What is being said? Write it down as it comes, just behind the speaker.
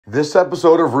This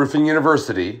episode of Roofing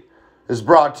University is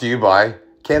brought to you by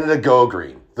Canada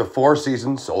GoGreen, the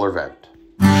 4-season solar vent.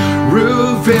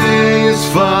 Roofing is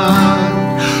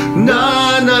fun.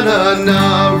 Na na na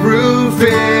na.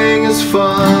 Roofing is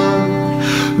fun.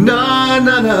 Na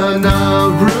na na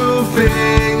na.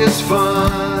 Roofing is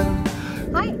fun.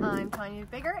 Hi, I'm Tanya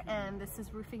Bigger and this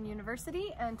is Roofing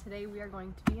University, and today we are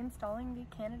going to be installing the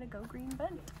Canada GoGreen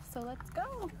vent. So let's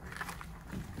go.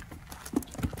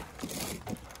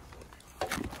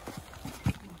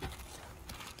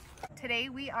 Today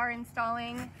we are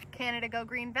installing Canada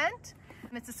GoGreen vent.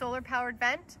 It's a solar powered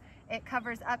vent. It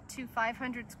covers up to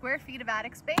 500 square feet of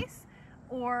attic space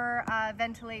or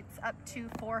ventilates up to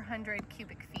 400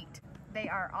 cubic feet. They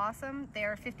are awesome. They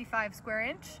are 55 square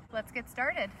inch. Let's get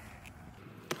started.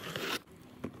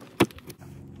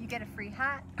 You get a free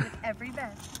hat with every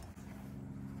vent.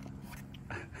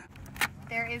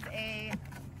 There is a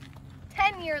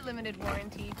 10-year limited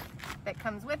warranty that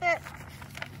comes with it,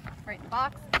 right in the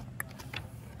box.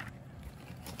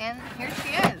 And here she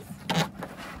is.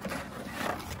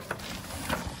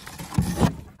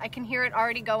 I can hear it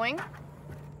already going.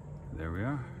 There we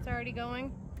are. It's already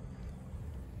going.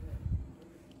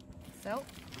 So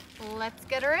let's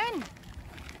get her in.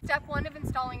 Step one of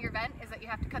installing your vent is that you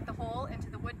have to cut the hole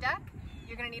into the wood deck.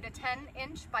 You're going to need a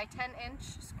 10-inch by 10-inch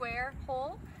square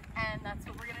hole, and that's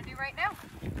what we're going to do right now.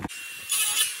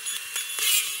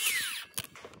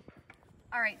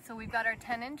 All right, so we've got our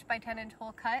 10-inch by 10-inch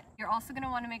hole cut. You're also going to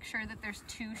want to make sure that there's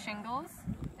 2 shingles,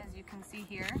 as you can see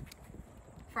here,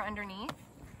 for underneath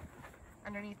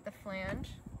the flange,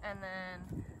 and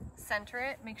then center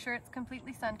it. Make sure it's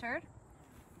completely centered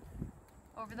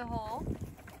over the hole,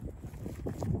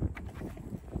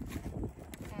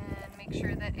 and make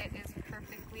sure that it is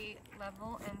perfectly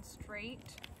level and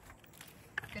straight.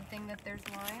 Good thing that there's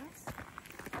lines.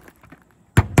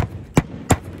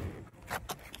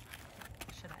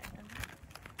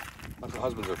 That's what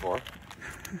husbands are for.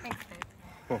 Thanks,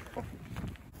 babe.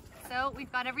 So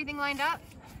we've got everything lined up,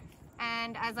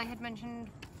 and as I had mentioned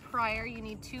prior, you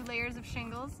need 2 layers of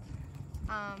shingles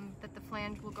that the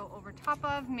flange will go over top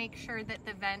of. Make sure that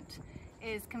the vent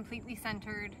is completely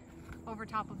centered over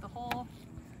top of the hole.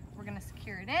 We're going to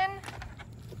secure it in.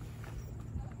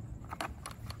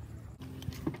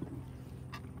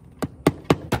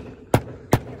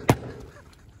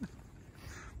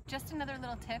 Just another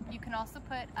little tip, you can also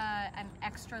put an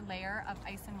extra layer of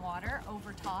ice and water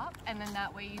over top, and then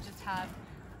that way you just have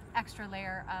extra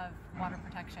layer of water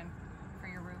protection for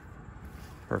your roof.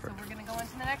 Perfect. So we're going to go on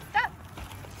to the next step.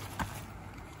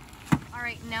 All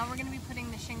right, now we're going to be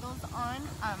putting the shingles on.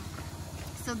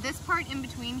 So this part in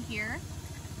between here,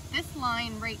 this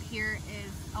line right here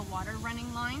is a water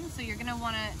running line. So you're going to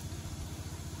want to,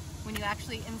 when you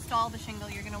actually install the shingle,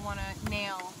 you're going to want to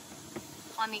nail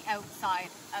on the outside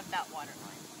of that water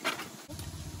line.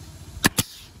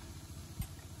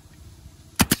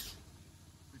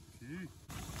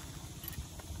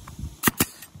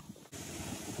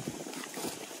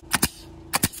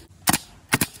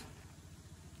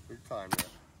 Big time there.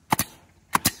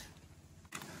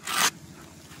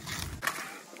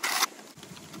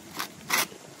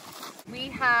 We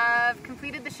have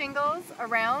completed the shingles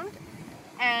around,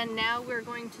 and now we're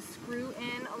going to screw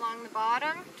in along the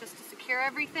bottom just to secure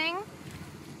everything.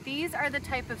 These are the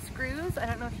type of screws, I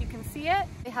don't know if you can see it.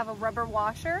 They have a rubber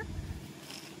washer,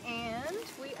 and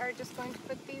we are just going to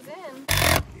put these in.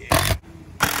 Yeah.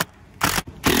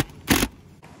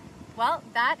 Well,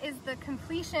 that is the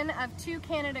completion of 2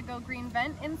 Canada GoGreen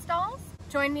vent installs.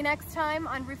 Join me next time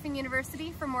on Roofing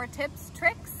University for more tips,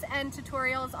 tricks, and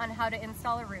tutorials on how to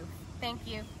install a roof. Thank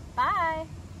you. Bye.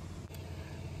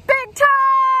 Big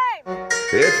time!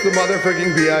 It's the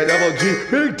motherfucking B-I-double-G.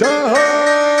 Big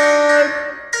time!